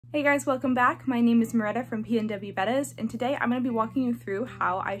Hey guys, welcome back. My name is Betta from PNW Bettas, and today I'm going to be walking you through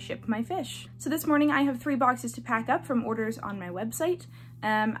how I ship my fish. So this morning I have 3 boxes to pack up from orders on my website.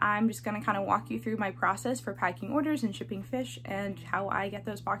 I'm just going to kind of walk you through my process for packing orders and shipping fish and how I get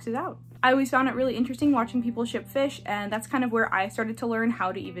those boxes out. I always found it really interesting watching people ship fish, and that's kind of where I started to learn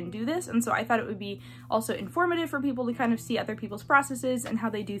how to even do this, and so I thought it would be also informative for people to kind of see other people's processes and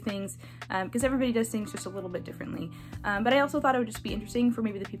how they do things, because everybody does things just a little bit differently. But I also thought it would just be interesting for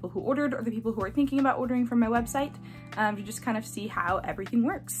maybe the people who ordered or the people who are thinking about ordering from my website to just kind of see how everything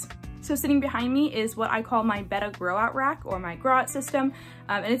works. So sitting behind me is what I call my Betta grow out rack, or my grow out system,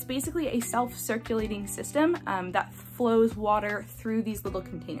 and it's basically a self-circulating system that flows water through these little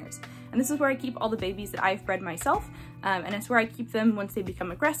containers. And this is where I keep all the babies that I've bred myself, and it's where I keep them once they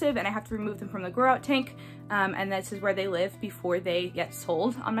become aggressive and I have to remove them from the grow out tank, and this is where they live before they get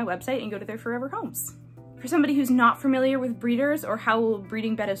sold on my website and go to their forever homes. For somebody who's not familiar with breeders or how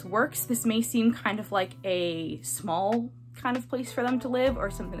breeding bettas works, this may seem kind of like a small kind of place for them to live or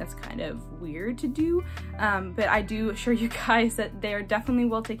something that's kind of weird to do, but I do assure you guys that they're definitely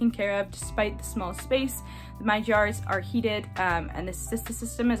well taken care of despite the small space. My jars are heated, and the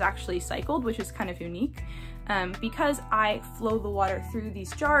system is actually cycled, which is kind of unique. Because I flow the water through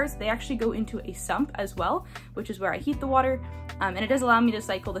these jars, they actually go into a sump as well, which is where I heat the water, and it does allow me to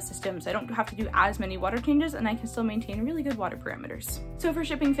cycle the system so I don't have to do as many water changes, and I can still maintain really good water parameters. So for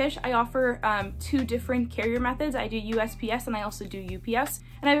shipping fish, I offer 2 different carrier methods. I do USPS and I also do UPS,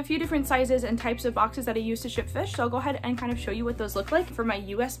 and I have a few different sizes and types of boxes that I use to ship fish, so I'll go ahead and kind of show you what those look like. For my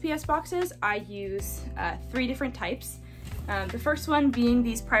USPS boxes, I use 3 different types. The first one being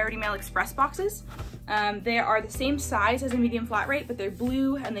these Priority Mail Express boxes. They are the same size as a medium flat rate, but they're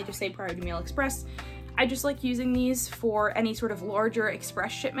blue and they just say Priority Mail Express. I just like using these for any sort of larger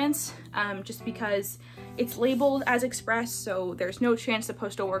express shipments, just because it's labeled as express, so there's no chance the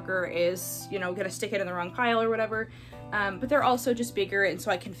postal worker is, you know, gonna stick it in the wrong pile or whatever. But they're also just bigger, and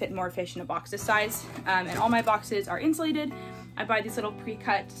so I can fit more fish in a box this size. And all my boxes are insulated. I buy these little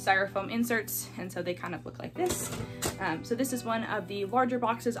pre-cut styrofoam inserts, and so they kind of look like this. So this is one of the larger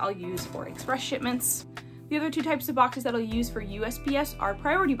boxes I'll use for express shipments. The other 2 types of boxes that I'll use for USPS are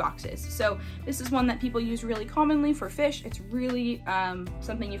priority boxes. So this is one that people use really commonly for fish. It's really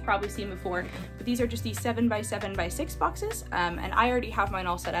something you've probably seen before, but these are just these 7x7x6 boxes, and I already have mine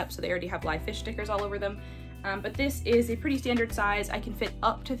all set up, so they already have live fish stickers all over them. But this is a pretty standard size. I can fit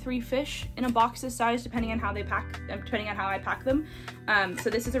up to 3 fish in a box this size, depending on how they pack, depending on how I pack them. So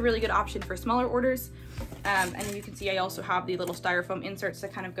this is a really good option for smaller orders. And then you can see I also have the little styrofoam inserts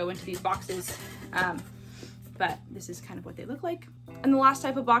that kind of go into these boxes. But this is kind of what they look like. And the last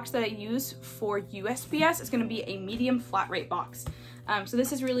type of box that I use for USPS is going to be a medium flat rate box. So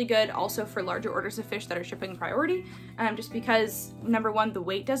this is really good also for larger orders of fish that are shipping priority, just because number 1, the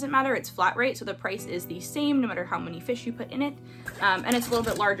weight doesn't matter, it's flat rate, so the price is the same no matter how many fish you put in it, and it's a little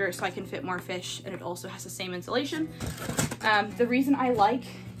bit larger so I can fit more fish, and it also has the same insulation. The reason I like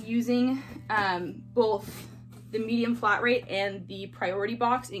using both the medium flat rate and the priority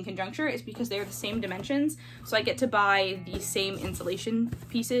box in conjunction is because they're the same dimensions, so I get to buy the same insulation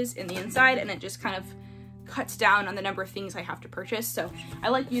pieces in the inside, and it just kind of cuts down on the number of things I have to purchase. So I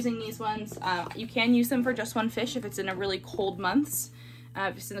like using these ones. You can use them for just 1 fish if it's in a really cold months.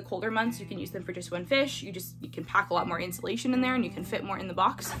 If it's in the colder months, you can use them for just 1 fish. You can pack a lot more insulation in there and you can fit more in the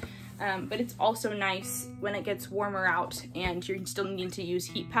box. But it's also nice when it gets warmer out and you're still needing to use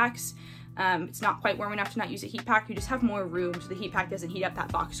heat packs. It's not quite warm enough to not use a heat pack. You just have more room so the heat pack doesn't heat up that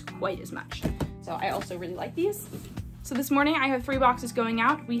box quite as much. So I also really like these. So this morning I have 3 boxes going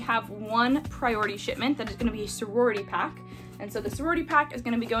out. We have 1 priority shipment that is going to be a sorority pack. And so the sorority pack is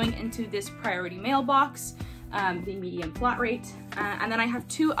going to be going into this priority mail box, the medium flat rate. And then I have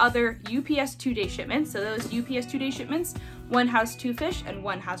 2 other UPS 2-day shipments. So those UPS 2-day shipments, 1 has 2 fish and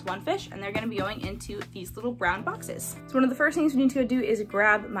 1 has 1 fish, and they're going to be going into these little brown boxes. So one of the first things we need to go do is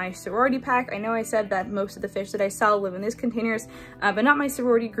grab my sorority pack. I know I said that most of the fish that I sell live in these containers, but not my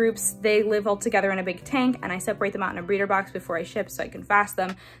sorority groups. They live all together in a big tank, and I separate them out in a breeder box before I ship so I can fast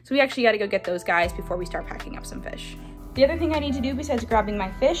them. So we actually got to go get those guys before we start packing up some fish. The other thing I need to do besides grabbing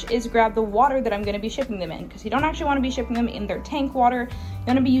my fish is grab the water that I'm going to be shipping them in, because you don't actually want to be shipping them in their tank water. You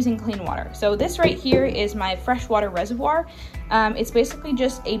want to be using clean water. So this right here is my freshwater reservoir. It's basically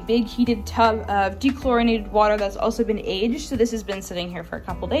just a big heated tub of dechlorinated water that's also been aged. So this has been sitting here for a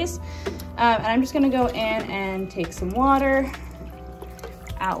couple days. And I'm just going to go in and take some water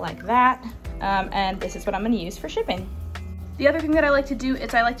out like that. And this is what I'm going to use for shipping. The other thing that I like to do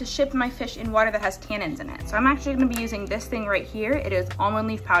is I like to ship my fish in water that has tannins in it. So I'm actually gonna be using this thing right here. It is almond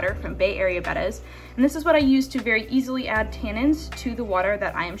leaf powder from Bay Area Bettas. And this is what I use to very easily add tannins to the water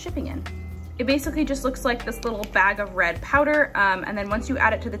that I am shipping in. It basically just looks like this little bag of red powder, and then once you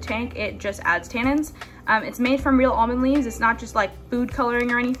add it to the tank, it just adds tannins. It's made from real almond leaves. It's not just like food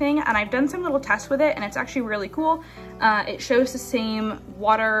coloring or anything, and I've done some little tests with it, and it's actually really cool. It shows the same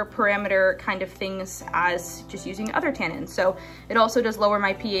water parameter kind of things as just using other tannins, so it also does lower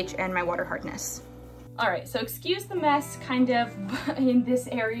my pH and my water hardness. All right, so excuse the mess kind of in this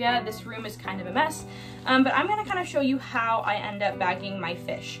area. This room is kind of a mess, but I'm gonna kind of show you how I end up bagging my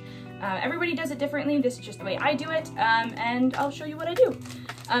fish. Everybody does it differently. This is just the way I do it, and I'll show you what I do.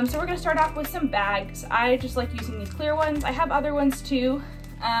 So we're gonna start off with some bags. I just like using these clear ones. I have other ones too,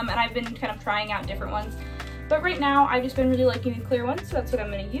 and I've been kind of trying out different ones. But right now, I've just been really liking the clear ones, so that's what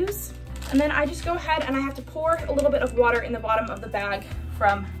I'm gonna use. And then I just go ahead and I have to pour a little bit of water in the bottom of the bag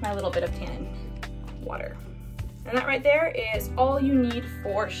from my little bit of tannin water. And that right there is all you need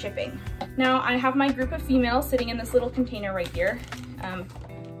for shipping. Now I have my group of females sitting in this little container right here.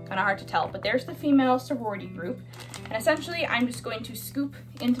 Kind of hard to tell, but there's the female sorority group. And essentially I'm just going to scoop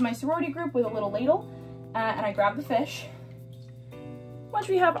into my sorority group with a little ladle, and I grab the fish. Once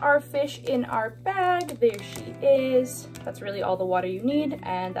we have our fish in our bag, there she is. That's really all the water you need,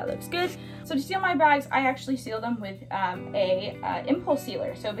 and that looks good. So to seal my bags, I actually seal them with a impulse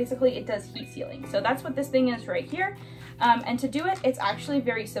sealer. So basically it does heat sealing. So that's what this thing is right here. And to do it, it's actually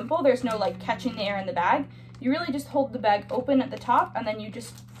very simple. There's no like catching the air in the bag. You really just hold the bag open at the top, and then you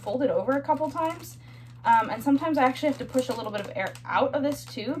just fold it over a couple times. And sometimes I actually have to push a little bit of air out of this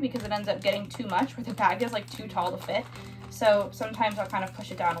too, because it ends up getting too much where the bag is like too tall to fit. So sometimes I'll kind of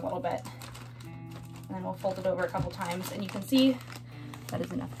push it down a little bit, and then we'll fold it over a couple times, and you can see that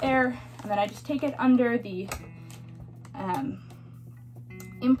is enough air. And then I just take it under the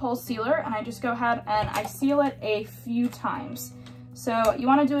impulse sealer, and I just go ahead and I seal it a few times. So you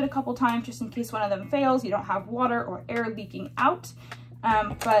want to do it a couple times just in case one of them fails, you don't have water or air leaking out.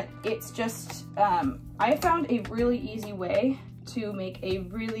 But it's just, I found a really easy way to make a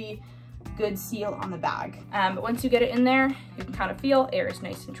really good seal on the bag. But once you get it in there, you can kind of feel air is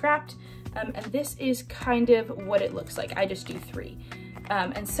nice and trapped. And this is kind of what it looks like. I just do 3.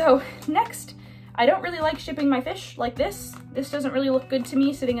 And so next, I don't really like shipping my fish like this. This doesn't really look good to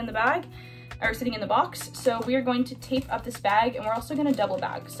me sitting in the bag or sitting in the box. So we are going to tape up this bag, and we're also going to double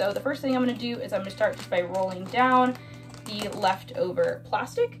bag. So the first thing I'm going to do is I'm going to start just by rolling down the leftover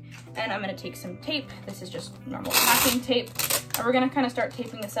plastic, and I'm going to take some tape. This is just normal packing tape, and we're going to kind of start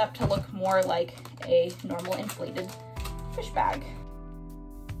taping this up to look more like a normal inflated fish bag.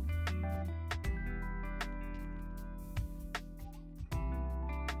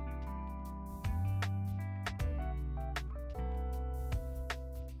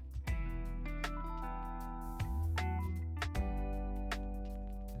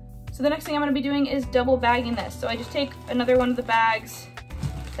 So the next thing I'm going to be doing is double bagging this. So I just take another one of the bags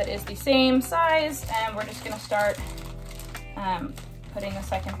that is the same size, and we're just going to start putting the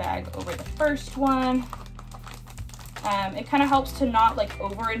second bag over the first one. It kind of helps to not like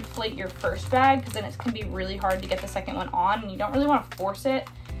overinflate your first bag, because then it can be really hard to get the second one on, and you don't really want to force it.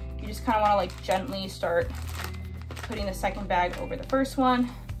 You just kind of want to like gently start putting the second bag over the first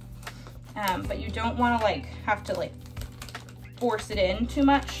one. But you don't want to like have to like force it in too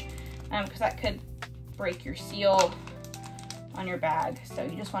much, because that could break your seal on your bag. So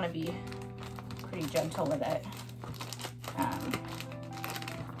you just want to be pretty gentle with it.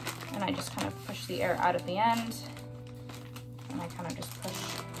 And I just kind of push the air out at the end, and I kind of just push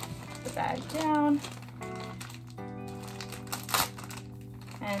the bag down.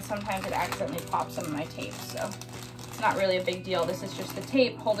 And sometimes it accidentally pops some of my tape, so it's not really a big deal. This is just the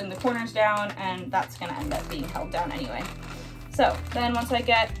tape holding the corners down, and that's gonna end up being held down anyway. So then once I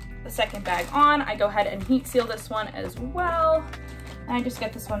get the second bag on, I go ahead and heat seal this one as well. And I just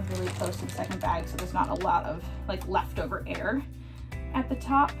get this one really close to the second bag, so there's not a lot of like leftover air at the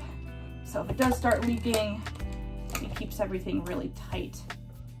top. So if it does start leaking, it keeps everything really tight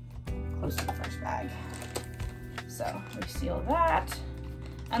close to the first bag. So we seal that,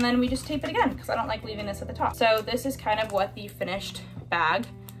 and then we just tape it again, because I don't like leaving this at the top. So this is kind of what the finished bag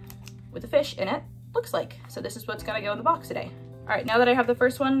with the fish in it looks like. So this is what's gonna go in the box today. All right, now that I have the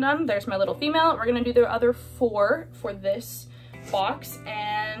first one done, there's my little female. We're gonna do the other 4 for this box,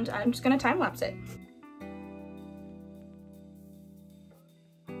 and I'm just gonna time lapse it.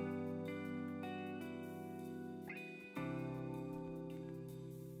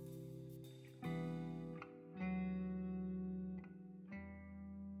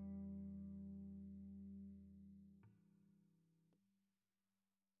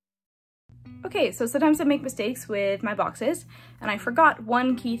 Okay, so sometimes I make mistakes with my boxes, and I forgot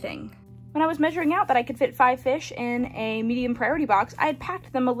one key thing. When I was measuring out that I could fit 5 fish in a medium priority box, I had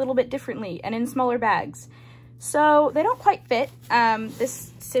packed them a little bit differently and in smaller bags. So they don't quite fit.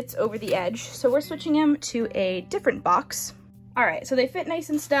 This sits over the edge, so we're switching them to a different box. All right, so they fit nice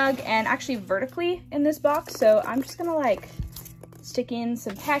and snug and actually vertically in this box, so I'm just gonna like stick in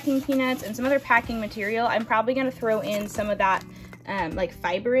some packing peanuts and some other packing material. I'm probably gonna throw in some of that like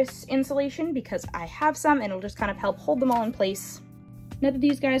fibrous insulation because I have some, and it'll just kind of help hold them all in place. Now that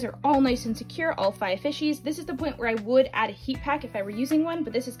these guys are all nice and secure, all 5 fishies, this is the point where I would add a heat pack if I were using one,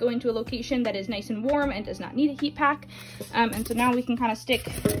 but this is going to a location that is nice and warm and does not need a heat pack. And so now we can kind of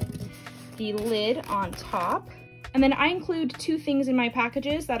stick the lid on top. And then I include 2 things in my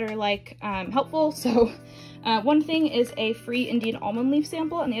packages that are like helpful. So one thing is a free Indian almond leaf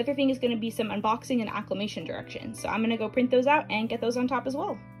sample, and the other thing is going to be some unboxing and acclimation directions. So I'm going to go print those out and get those on top as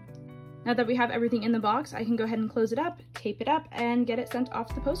well. Now that we have everything in the box, I can go ahead and close it up, tape it up, and get it sent off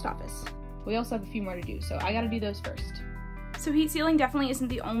to the post office. We also have a few more to do, so I got to do those first. So heat sealing definitely isn't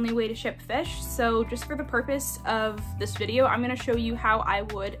the only way to ship fish, so just for the purpose of this video, I'm going to show you how I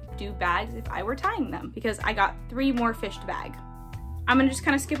would do bags if I were tying them, because I got 3 more fish to bag. I'm going to just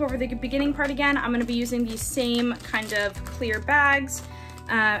kind of skip over the beginning part again. I'm going to be using these same kind of clear bags,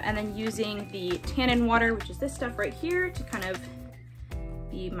 and then using the tannin water, which is this stuff right here, to kind of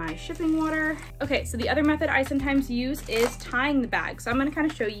be my shipping water. Okay, so the other method I sometimes use is tying the bag. So I'm gonna kind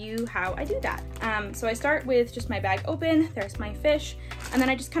of show you how I do that. So I start with just my bag open, there's my fish, and then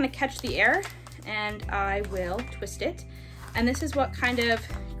I just kind of catch the air and I will twist it. And this is what kind of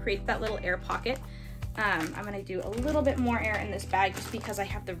creates that little air pocket. I'm gonna do a little bit more air in this bag just because I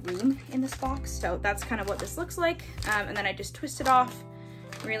have the room in this box. So that's kind of what this looks like. And then I just twist it off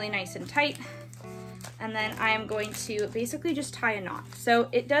really nice and tight. And then I am going to basically just tie a knot. So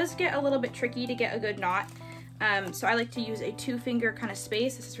it does get a little bit tricky to get a good knot. So I like to use a 2-finger kind of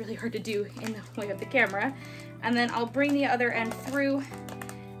space. This is really hard to do in the way of the camera. And then I'll bring the other end through.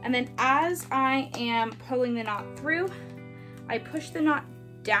 And then as I am pulling the knot through, I push the knot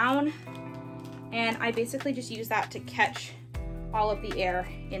down, and I basically just use that to catch all of the air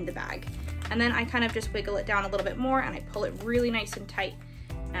in the bag. And then I kind of just wiggle it down a little bit more, and I pull it really nice and tight.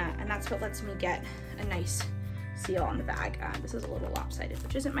 And that's what lets me get a nice seal on the bag. This is a little lopsided,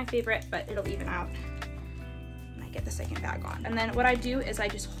 which isn't my favorite, but it'll even out when I get the second bag on. And then what I do is I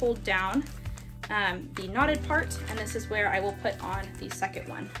just hold down the knotted part, and this is where I will put on the second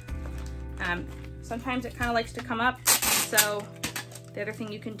one. Sometimes it kind of likes to come up, so the other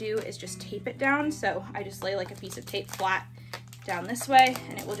thing you can do is just tape it down. So I just lay like a piece of tape flat down this way,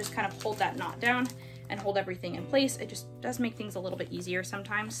 and it will just kind of hold that knot down and hold everything in place. It just does make things a little bit easier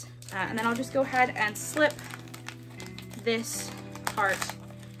sometimes. And then I'll just go ahead and slip this part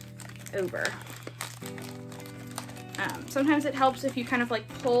over. Sometimes it helps if you kind of like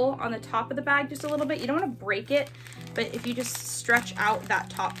pull on the top of the bag just a little bit. You don't want to break it, but if you just stretch out that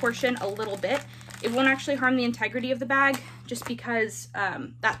top portion a little bit, it won't actually harm the integrity of the bag, just because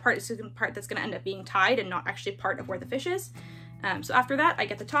that part is the part that's gonna end up being tied and not actually part of where the fish is. So after that, I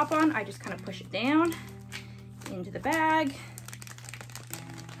get the top on, I just kind of push it down into the bag,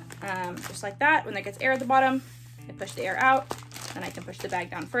 just like that. When there gets air at the bottom, I push the air out, then I can push the bag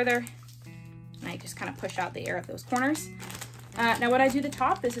down further, and I just kind of push out the air at those corners. Now when I do the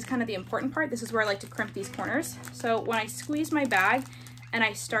top, this is kind of the important part. This is where I like to crimp these corners. So when I squeeze my bag and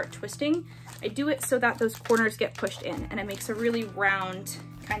I start twisting, I do it so that those corners get pushed in, and it makes a really round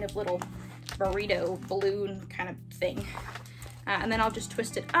kind of little burrito balloon kind of thing. And then I'll just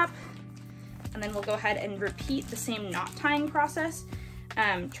twist it up, and then we'll go ahead and repeat the same knot tying process,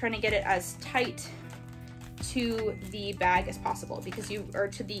 trying to get it as tight to the bag as possible, or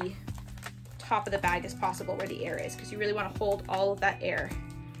to the top of the bag as possible where the air is, because you really want to hold all of that air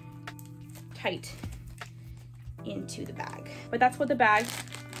tight into the bag. But that's what the bag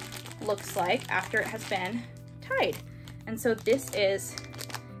looks like after it has been tied. And so this is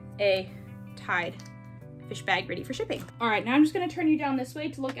a tied fish bag ready for shipping. All right, now I'm just gonna turn you down this way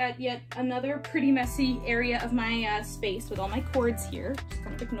to look at yet another pretty messy area of my space with all my cords here. Just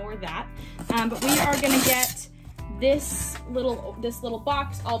kind of ignore that. But we are gonna get this little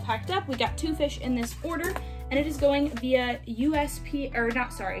box all packed up. We got 2 fish in this order, and it is going via not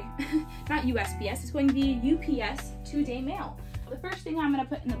USPS, it's going via UPS 2-day mail. The first thing I'm gonna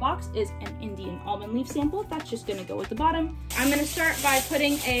put in the box is an Indian almond leaf sample. That's just gonna go at the bottom. I'm gonna start by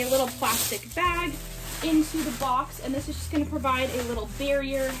putting a little plastic bag into the box, and this is just gonna provide a little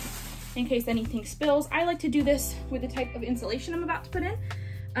barrier in case anything spills. I like to do this with the type of insulation I'm about to put in.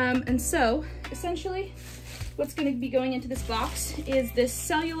 And so essentially what's going to be going into this box is this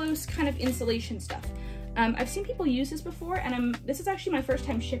cellulose kind of insulation stuff. I've seen people use this before, and this is actually my first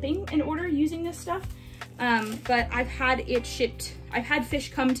time shipping an order using this stuff. But I've had it shipped, I've had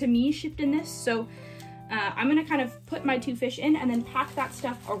fish come to me shipped in this, so I'm gonna kind of put my 2 fish in and then pack that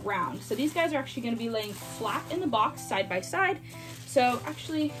stuff around. So these guys are actually gonna be laying flat in the box, side by side. So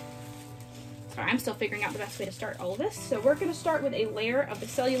actually, sorry, I'm still figuring out the best way to start all of this. So we're gonna start with a layer of the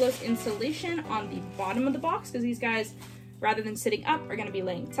cellulose insulation on the bottom of the box, because these guys, rather than sitting up, are gonna be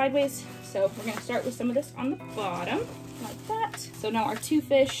laying sideways. So we're gonna start with some of this on the bottom, like that. So now our 2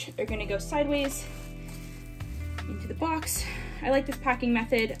 fish are gonna go sideways into the box. I like this packing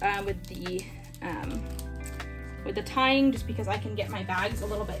method with the tying, just because I can get my bags a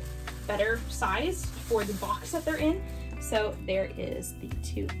little bit better sized for the box that they're in. So there is the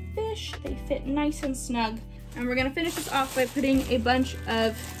 2 fish. They fit nice and snug. And we're gonna finish this off by putting a bunch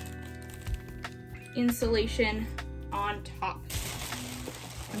of insulation on top.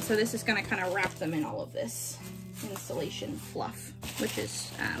 And so this is gonna kind of wrap them in all of this insulation fluff, which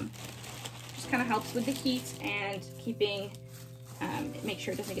is just kind of helps with the heat and keeping, make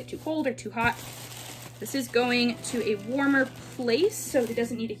sure it doesn't get too cold or too hot. This is going to a warmer place, so it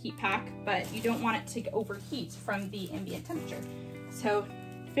doesn't need a heat pack, but you don't want it to overheat from the ambient temperature. So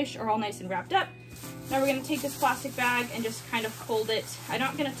fish are all nice and wrapped up. Now we're gonna take this plastic bag and just kind of fold it. I'm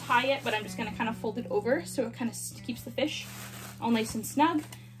not gonna tie it, but I'm just gonna kind of fold it over so it kind of keeps the fish all nice and snug.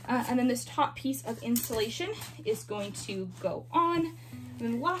 And then this top piece of insulation is going to go on. And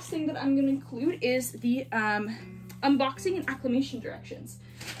then the last thing that I'm gonna include is the unboxing and acclimation directions.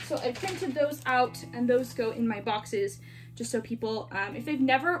 So I printed those out, and those go in my boxes just so people, if they've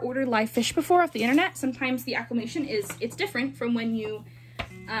never ordered live fish before off the internet, sometimes the acclimation it's different from when you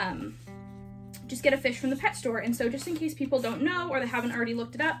just get a fish from the pet store. And so just in case people don't know or they haven't already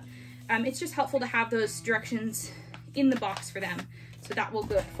looked it up, it's just helpful to have those directions in the box for them. So that will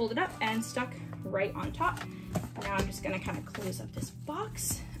go folded up and stuck right on top. Now I'm just gonna kind of close up this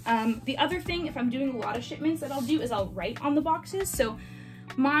box. The other thing, if I'm doing a lot of shipments, that I'll do is I'll write on the boxes. So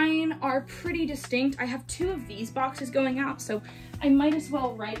mine are pretty distinct. I have 2 of these boxes going out, so I might as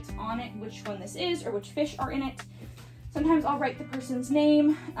well write on it which one this is or which fish are in it. Sometimes I'll write the person's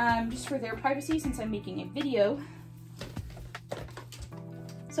name just for their privacy, since I'm making a video.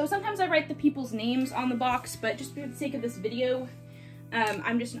 So sometimes I write the people's names on the box, but just for the sake of this video,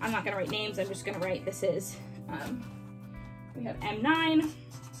 I'm not gonna write names. I'm just gonna write this is, we have M9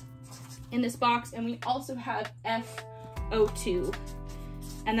 in this box, and we also have F02.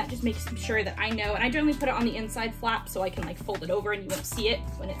 And that just makes sure that I know, and I generally put it on the inside flap so I can like fold it over and you won't see it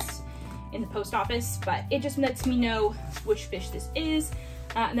when it's in the post office, but it just lets me know which fish this is,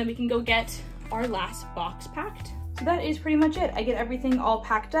 and then we can go get our last box packed. So that is pretty much it. I get everything all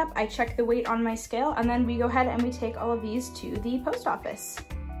packed up, I check the weight on my scale, and then we go ahead and we take all of these to the post office.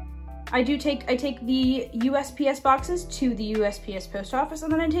 I take the USPS boxes to the USPS post office,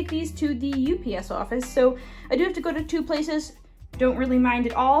 and then I take these to the UPS office. So I do have to go to 2 places. Don't really mind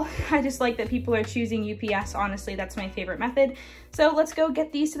at all. I just like that people are choosing UPS. Honestly, that's my favorite method. So let's go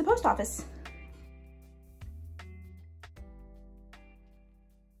get these to the post office.